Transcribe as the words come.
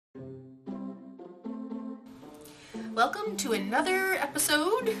Welcome to another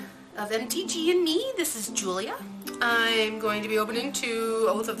episode of MTG and Me. This is Julia. I'm going to be opening two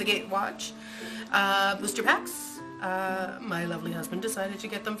Oath of the Gatewatch booster packs. My lovely husband decided to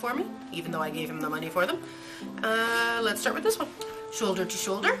get them for me, even though I gave him the money for them. Let's start with this one. Shoulder to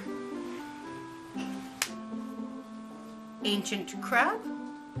Shoulder. Ancient Crab.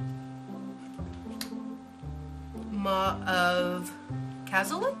 Maw of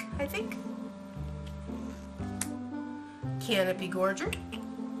Kazalik, I think. Canopy Gorger.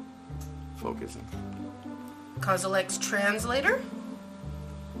 Focusing. Kozilek's Translator.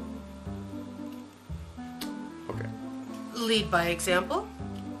 Okay. Lead by Example.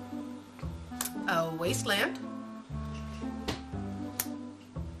 Wasteland.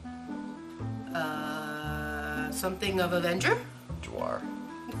 Something of Avenger. Dwar.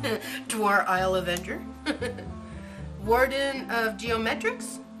 Dwar Isle Avenger. Warden of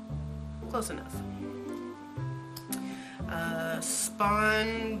Geometrics. Close enough.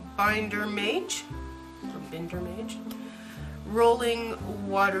 Spawn Binder Mage. Or Binder Mage. Rolling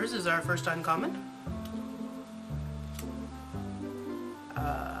Waters is our first uncommon.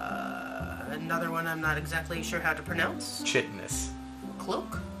 Another one I'm not exactly sure how to pronounce. Chitness.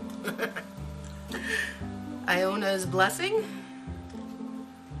 Cloak. Iona's Blessing.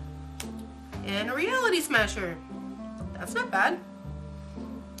 And a Reality Smasher. That's not bad.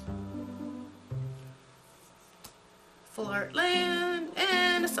 Full Art Land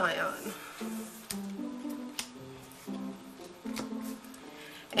and a Scion.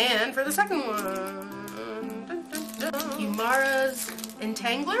 And for the second one, dun, dun, dun, Yumara's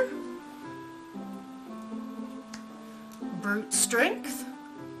Entangler. Brute Strength.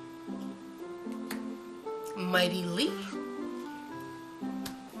 Mighty Leap.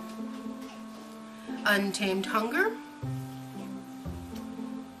 Untamed Hunger.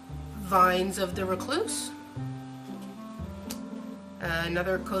 Vines of the Recluse.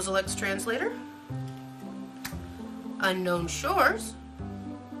 Another Kozilek's Translator. Unknown Shores.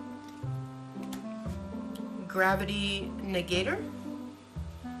 Gravity Negator.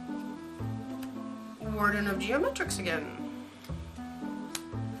 Warden of Geometrics again.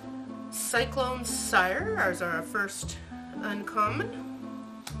 Cyclone Sire is our first uncommon.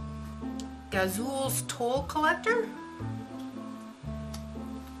 Gazul's Toll Collector.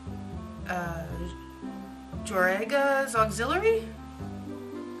 Joraga's Auxiliary.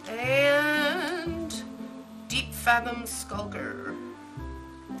 And Deep Fathom Skulker.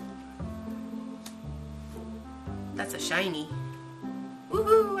 That's a shiny.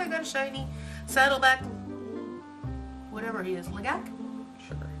 Woohoo, I got a shiny. Saddleback, whatever he is, Lagak?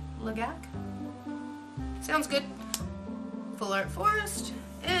 Sure. Lagak? Sounds good. Full Art Forest,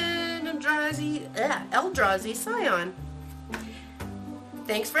 and Eldrazi Scion.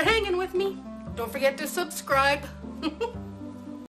 Thanks for hanging with me. Don't forget to subscribe.